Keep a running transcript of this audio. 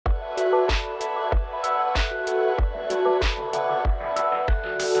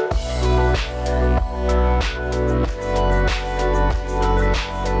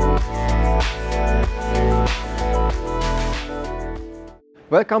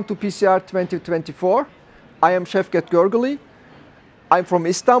Welcome to PCR 2024. I am Sevket GORGULU. I'm from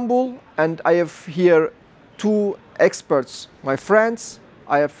Istanbul and I have here two experts, my friends.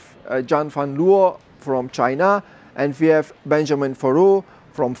 I have Jianfang Luo from China and we have Benjamin Faurie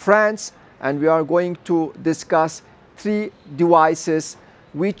from France, and we are going to discuss three devices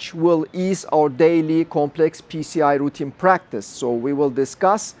which will ease our daily complex PCI routine practice. So we will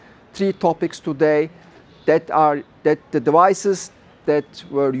discuss three topics today that the devices that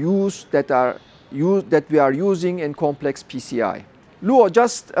we are using in complex PCI. Luo,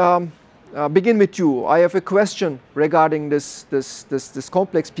 just begin with you. I have a question regarding this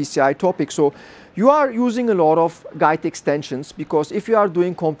complex PCI topic. So you are using a lot of guide extensions because if you are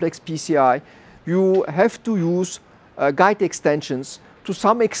doing complex PCI, you have to use guide extensions to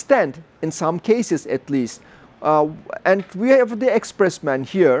some extent, in some cases at least. And we have the Expressman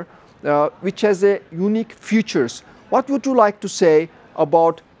here, which has a unique features. What would you like to say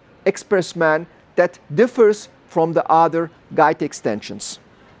about Expressman that differs from the other guide extensions?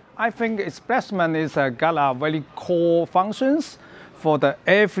 I think Expressman is got a very core functions for the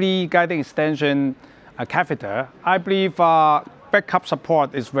every guiding extension catheter. I believe backup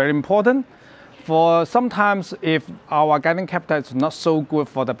support is very important. For sometimes if our guiding catheter is not so good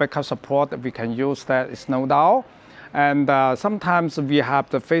for the backup support, we can use that, it's no doubt. And sometimes we have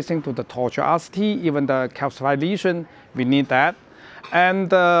the facing to the tortuosity, even the calcified lesion, we need that.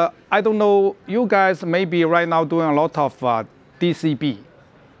 And I don't know, you guys may be right now doing a lot of DCB,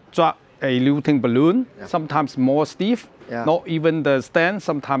 drug eluting balloon, sometimes more stiff, not even the stent,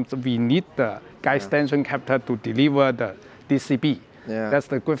 sometimes we need the guide extension catheter to deliver the DCB. That's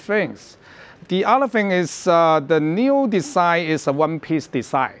the good things. The other thing is the new design is a one-piece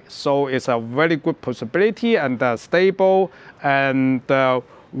design. So it's a very good possibility and stable and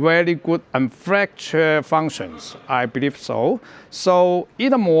very good unfracture functions, I believe so. So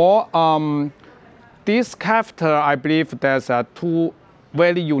either more, this catheter, I believe there's two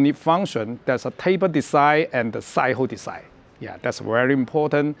very unique functions. There's a taper design and the side hole design. Yeah, that's very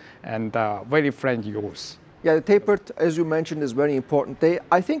important and very friendly use. Yeah, the tapered, as you mentioned, is very important.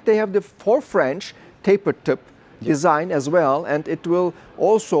 I think they have the 4 French tapered tip design as well, and it will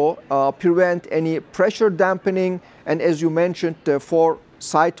also prevent any pressure dampening. And as you mentioned, the 4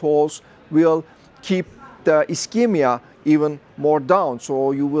 side holes will keep the ischemia even more down,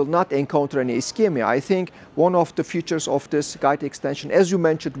 so you will not encounter any ischemia. I think one of the features of this guide extension, as you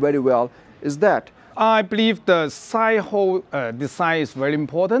mentioned very well, is that. I believe the side hole design is very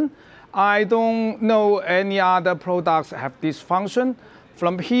important. I don't know any other products have this function.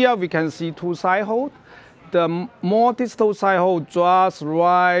 From here, we can see 2 side holes. The more distal side hole draws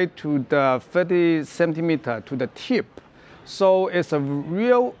right to the 30 centimeter to the tip. So it's a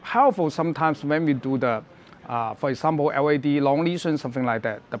real helpful sometimes when we do the, for example, LAD, long lesion, something like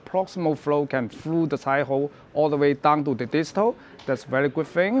that. The proximal flow can through the side hole all the way down to the distal. That's very good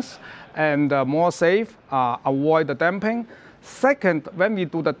things. And more safe, avoid the damping. Second, when we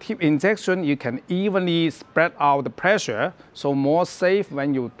do the tip injection, you can evenly spread out the pressure, so more safe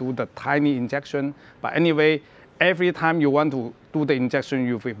when you do the tiny injection. But anyway, every time you want to do the injection,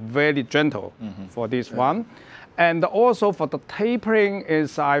 you be very gentle for this one. And also for the tapering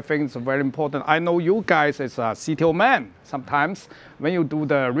is, I think, it's very important. I know you guys is a CTO man. Sometimes when you do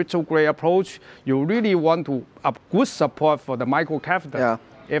the retrograde approach, you really want to have good support for the microcatheter.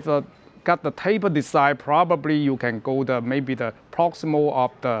 If got the taper design, probably you can go maybe the proximal of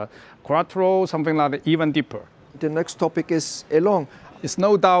the collateral, something like that, even deeper. The next topic is Elong. It's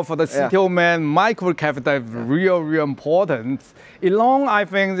no doubt for the CTO man, microcatheter is real important. Elong, I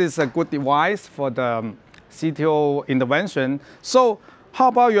think, is a good device for the CTO intervention. So how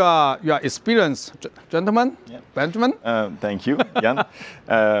about your experience, gentlemen? Benjamin? Thank you, Jan.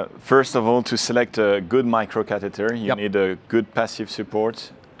 First of all, to select a good microcatheter, you need a good passive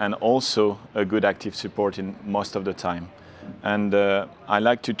support and also a good active support in most of the time. And I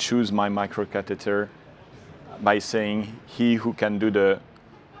like to choose my microcatheter by saying he who can do the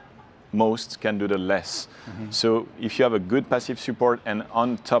most can do the less. So if you have a good passive support and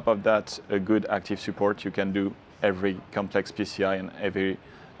on top of that a good active support, you can do every complex PCI and every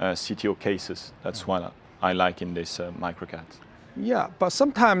CTO cases. That's what I like in this microcat. Yeah, but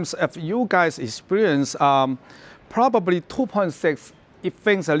sometimes if you guys experience probably 2.6, it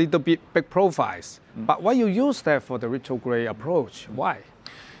thinks a little bit big profiles. But why you use that for the retrograde approach? Why?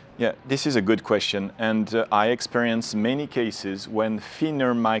 Yeah, this is a good question. And I experienced many cases when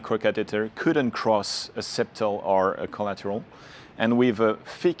thinner microcatheter couldn't cross a septal or a collateral. And with a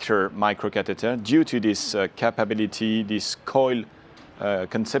thicker microcatheter, due to this capability, this coil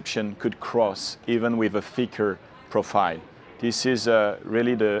conception could cross even with a thicker profile. This is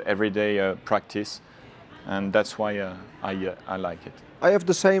really the everyday practice, and that's why I like it. I have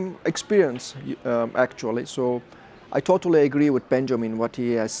the same experience actually, so I totally agree with Benjamin what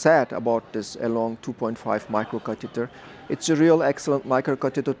he has said about this Elong 2.5 microcatheter. It's a real excellent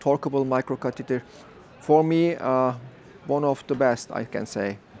microcatheter, torqueable microcatheter. For me, one of the best, I can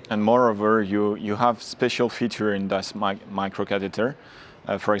say. And moreover, you have special feature in this microcatheter.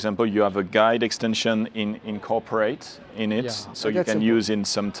 For example, you have a guide extension incorporate in it, so you can use it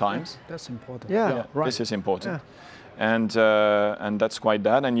sometimes. That's important. Yeah, right. This is important. Yeah. And that's quite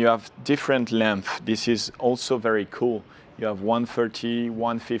that. And you have different length. This is also very cool. You have 130,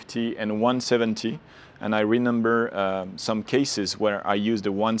 150, and 170. And I remember some cases where I used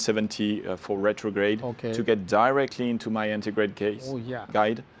the 170 for retrograde to get directly into my antegrade case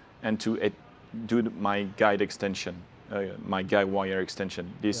guide and to do my guide extension, my guide wire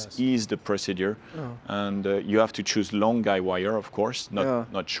extension. This is the procedure, and you have to choose long guide wire, of course,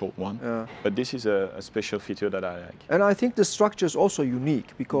 not short one. But this is a special feature that I like. And I think the structure is also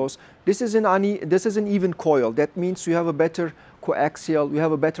unique because this is an even coil. That means you have a better coaxial, you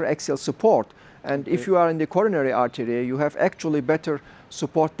have a better axial support. And if you are in the coronary artery, you have actually better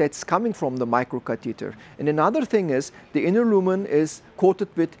support that's coming from the microcatheter. And another thing is the inner lumen is coated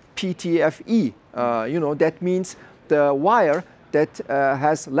with PTFE. That means the wire that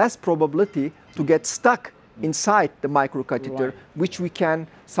has less probability to get stuck inside the microcatheter, which we can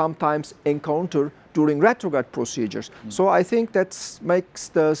sometimes encounter during retrograde procedures. So I think that makes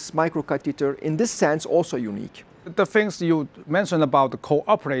this microcatheter in this sense also unique. The things you mentioned about the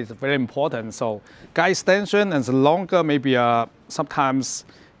cooperate is very important. So guide extension and the longer maybe sometimes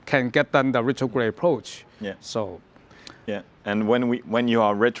can get done the retrograde approach. Yeah. So. Yeah. And when you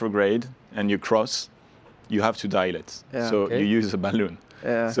are retrograde and you cross, you have to dilate. Yeah. So you use a balloon.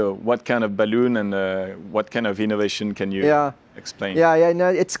 Yeah. So what kind of balloon and what kind of innovation can you explain? Yeah.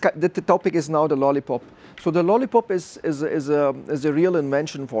 No, the topic is now the Lollipop. So the Lollipop is a real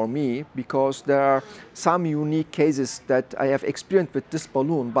invention for me because there are some unique cases that I have experienced with this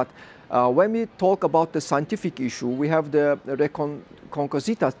balloon. But when we talk about the scientific issue, we have the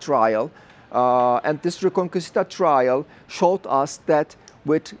Reconquista trial. And this Reconquista trial showed us that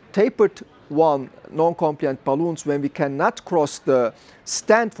with tapered non-compliant balloons, when we cannot cross the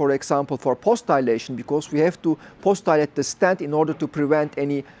stent, for example, for post-dilation, because we have to post-dilate the stent in order to prevent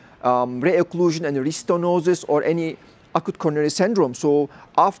any re-occlusion and restenosis or any acute coronary syndrome. So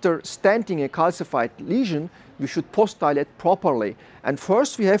after stenting a calcified lesion, we should post-dilate properly. And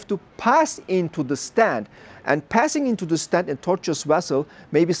first we have to pass into the stent. And passing into the stent in tortuous vessel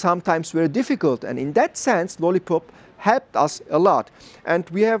may be sometimes very difficult. And in that sense, Lollipop helped us a lot. And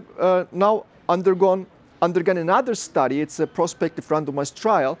we have now undergone another study. It's a prospective randomized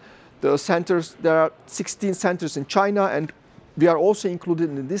trial. The centers, there are 16 centers in China, and we are also included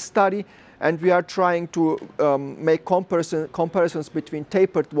in this study, and we are trying to make comparisons between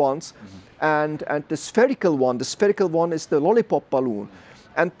tapered ones and the spherical one. The spherical one is the Lollipop balloon.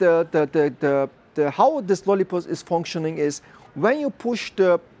 And how this Lollipop is functioning is when you push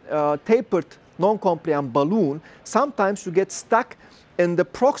the tapered non-compliant balloon, sometimes you get stuck in the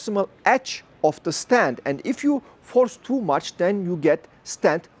proximal edge of the stent. And if you force too much, then you get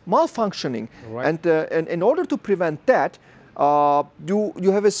stent malfunctioning. Right. And in order to prevent that,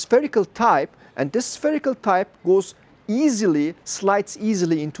 you have a spherical type, and this spherical type slides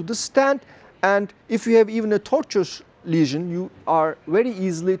easily into the stent, and if you have even a tortuous lesion, you are very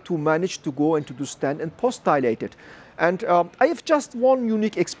easily to manage to go into the stent and post-dilate it. And I have just one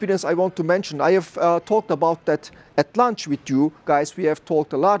unique experience I want to mention. I have talked about that at lunch with you guys. We have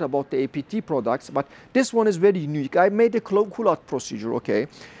talked a lot about the APT products, but this one is very unique. I made a culotte procedure, okay?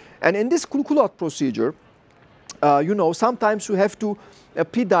 And in this culotte procedure, sometimes you have to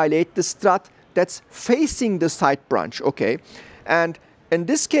pedilate the strut that's facing the side branch, okay? And in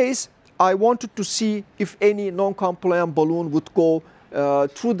this case, I wanted to see if any non-compliant balloon would go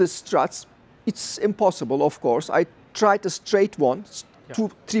through the struts. It's impossible, of course. I tried a straight one,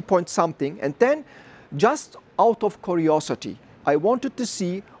 3 point something, and then just out of curiosity, I wanted to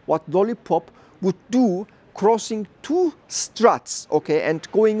see what Lollipop would do crossing two struts, okay, and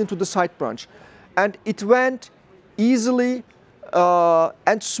going into the side branch. And it went easily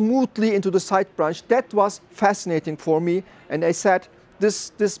and smoothly into the side branch. That was fascinating for me, and I said,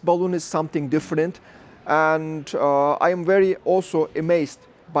 this balloon is something different, and I am very also amazed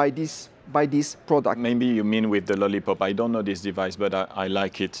by this product. Maybe you mean with the Lollipop. I don't know this device, but I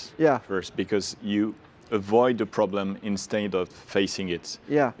like it first because you avoid the problem instead of facing it.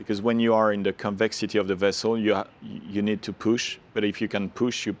 Yeah. Because when you are in the convexity of the vessel, you need to push, but if you can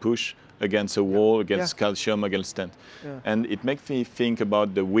push, you push against a wall, against calcium, against stent. And it makes me think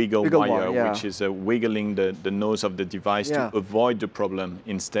about the wiggle wire, which is wiggling the nose of the device to avoid the problem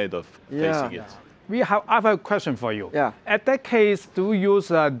instead of facing it. I have a question for you. Yeah. At that case, do you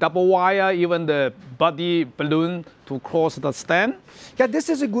use a double wire, even the body balloon, to cross the stent? Yeah, this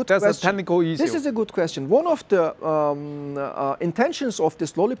is a good question. That's a technical issue. This is a good question. One of the intentions of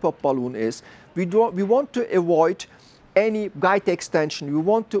this Lollipop balloon is we want to avoid any guide extension. We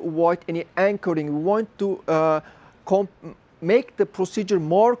want to avoid any anchoring. We want to make the procedure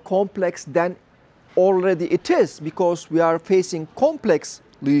more complex than already it is, because we are facing complex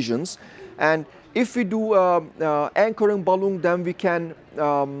lesions. And if we do anchoring balloon, then we can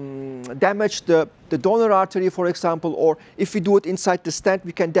damage the donor artery, for example, or if we do it inside the stent,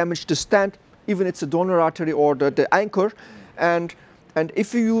 we can damage the stent, even it's a donor artery or the anchor. And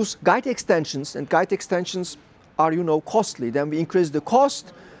if we use guide extensions, and guide extensions are, you know, costly, then we increase the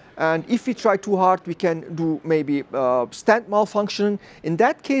cost. And if we try too hard, we can do maybe stent malfunction. In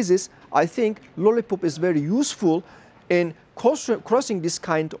that cases, I think Lollipop is very useful in crossing this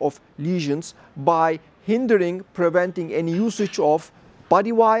kind of lesions by preventing any usage of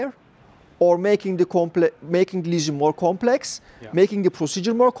body wire, or making the lesion more complex, making the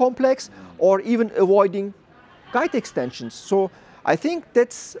procedure more complex, or even avoiding guide extensions. So I think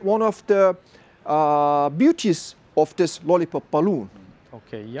that's one of the beauties of this Lollipop balloon.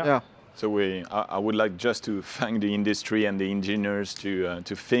 Okay, yeah. So I would like just to thank the industry and the engineers to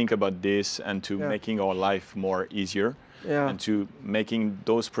think about this and to making our life more easier. And to making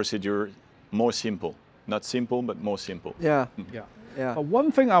those procedures more simple. Not simple, but more simple. But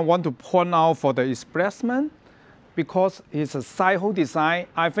one thing I want to point out for the Expressman, because it's a side-hole design,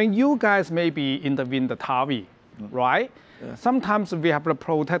 I think you guys maybe intervene the TAVI, right? Sometimes we have to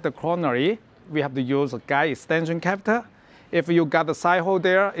protect the coronary. We have to use a guide extension catheter. If you got the side hole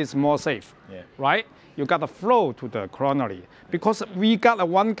there, it's more safe, right? You got the flow to the coronary. Because we got a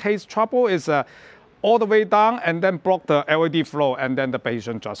one case trouble is all the way down and then block the LED flow, and then the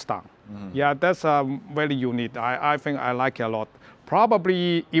patient just down. Yeah, that's very unique. I think I like it a lot.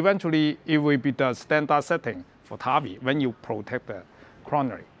 Probably eventually it will be the standard setting for TAVI when you protect the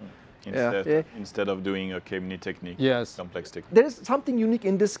coronary. Instead of doing a Kemeny technique, complex technique. There is something unique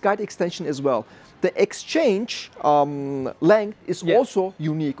in this guide extension as well. The exchange length is also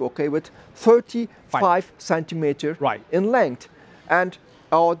unique, okay, with 35 centimeter in length. And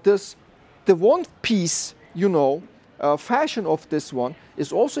the one piece, you know, fashion of this one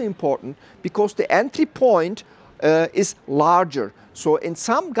is also important, because the entry point is larger. So in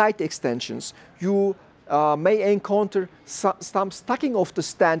some guide extensions, you may encounter some stacking of the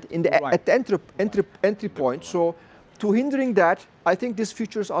stent in the, at the entry point. So to hindering that, I think these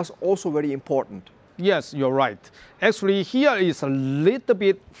features are also very important. Yes, you're right. Actually, here is a little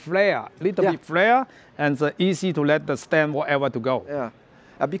bit flare, and it's easy to let the stent wherever to go.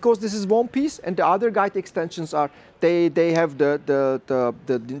 Because this is one piece, and the other guide extensions are they have the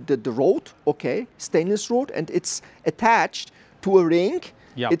rod, okay, stainless rod, and it's attached to a ring.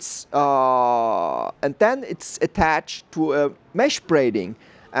 It's and then it's attached to a mesh braiding,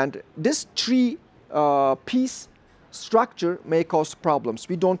 and this three-piece structure may cause problems.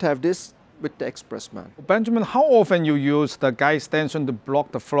 We don't have this with the Expressman. Benjamin, how often you use the guide extension to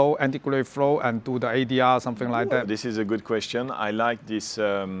block the flow, antegrade flow, and do the ADR, something like that? This is a good question. I like these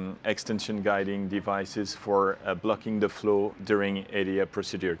extension guiding devices for blocking the flow during ADR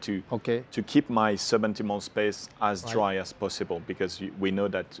procedure to keep my subintimal space as dry as possible, because we know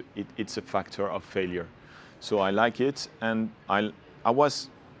that it's a factor of failure. So I like it, and I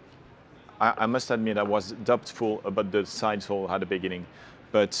must admit I was doubtful about the side hole at the beginning,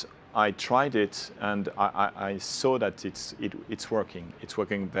 but I tried it, and I saw that it's working. It's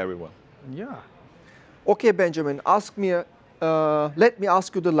working very well. Okay, Benjamin, let me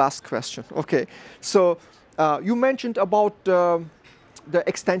ask you the last question. Okay, so you mentioned about the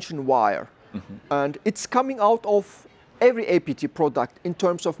extension wire, and it's coming out of every APT product in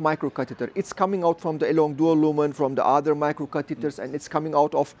terms of microcatheter. It's coming out from the Elong dual lumen, from the other microcatheters, and it's coming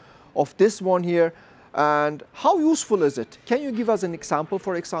out of this one here. And how useful is it? Can you give us an example,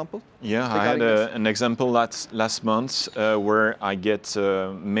 for example? Yeah, I had an example last month where I get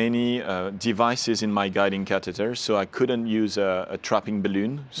many devices in my guiding catheter, so I couldn't use a trapping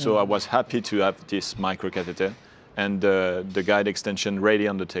balloon. So I was happy to have this microcatheter and the guide extension ready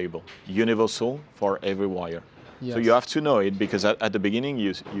on the table, universal for every wire. So you have to know it, because at the beginning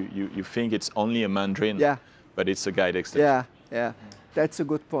you think it's only a Mandarin, but it's a guide extension. That's a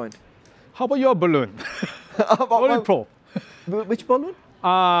good point. How about your balloon? Lollipop. Which balloon?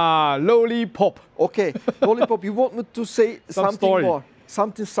 Lollipop. Okay, Lollipop, you want me to say something more?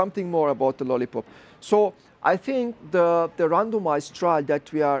 something more about the Lollipop. So I think the randomized trial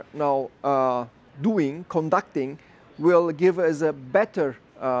that we are now conducting, will give us a better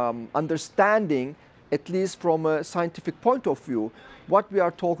understanding, at least from a scientific point of view. What we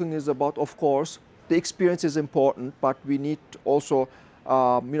are talking is about, of course, the experience is important, but we need also,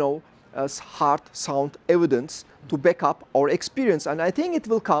 as hard, sound evidence to back up our experience. And I think it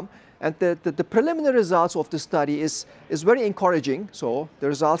will come. And the preliminary results of the study is very encouraging. So the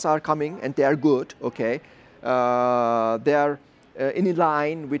results are coming and they are good, okay. They are in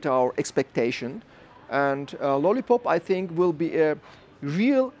line with our expectation. And Lollipop, I think, will be a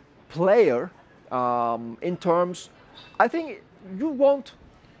real player in terms, I think you won't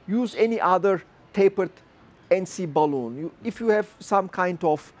use any other tapered NC balloon. If you have some kind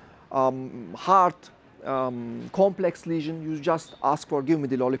of hard, complex lesion, you just ask for, give me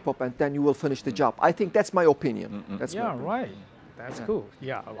the Lollipop, and then you will finish the job. I think that's my opinion. That's my opinion. Right. That's cool.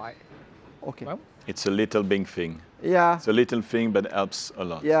 Yeah, right. Okay. Well, it's a little big thing. Yeah. It's a little thing, but helps a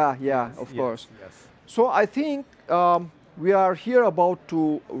lot. Yeah, of course. Yes. So I think we are here about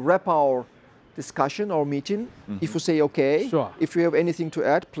to wrap our discussion, our meeting. If you say okay. Sure. If you have anything to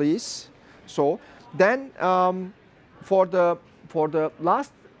add, please. So then, for the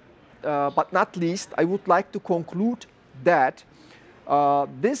last but not least, I would like to conclude that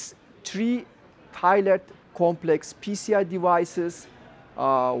these 3 thyroid complex PCI devices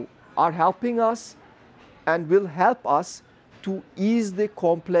are helping us and will help us to ease the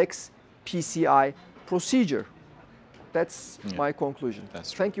complex PCI procedure. That's my conclusion.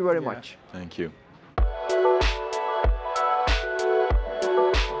 That's Thank you very much. Thank you.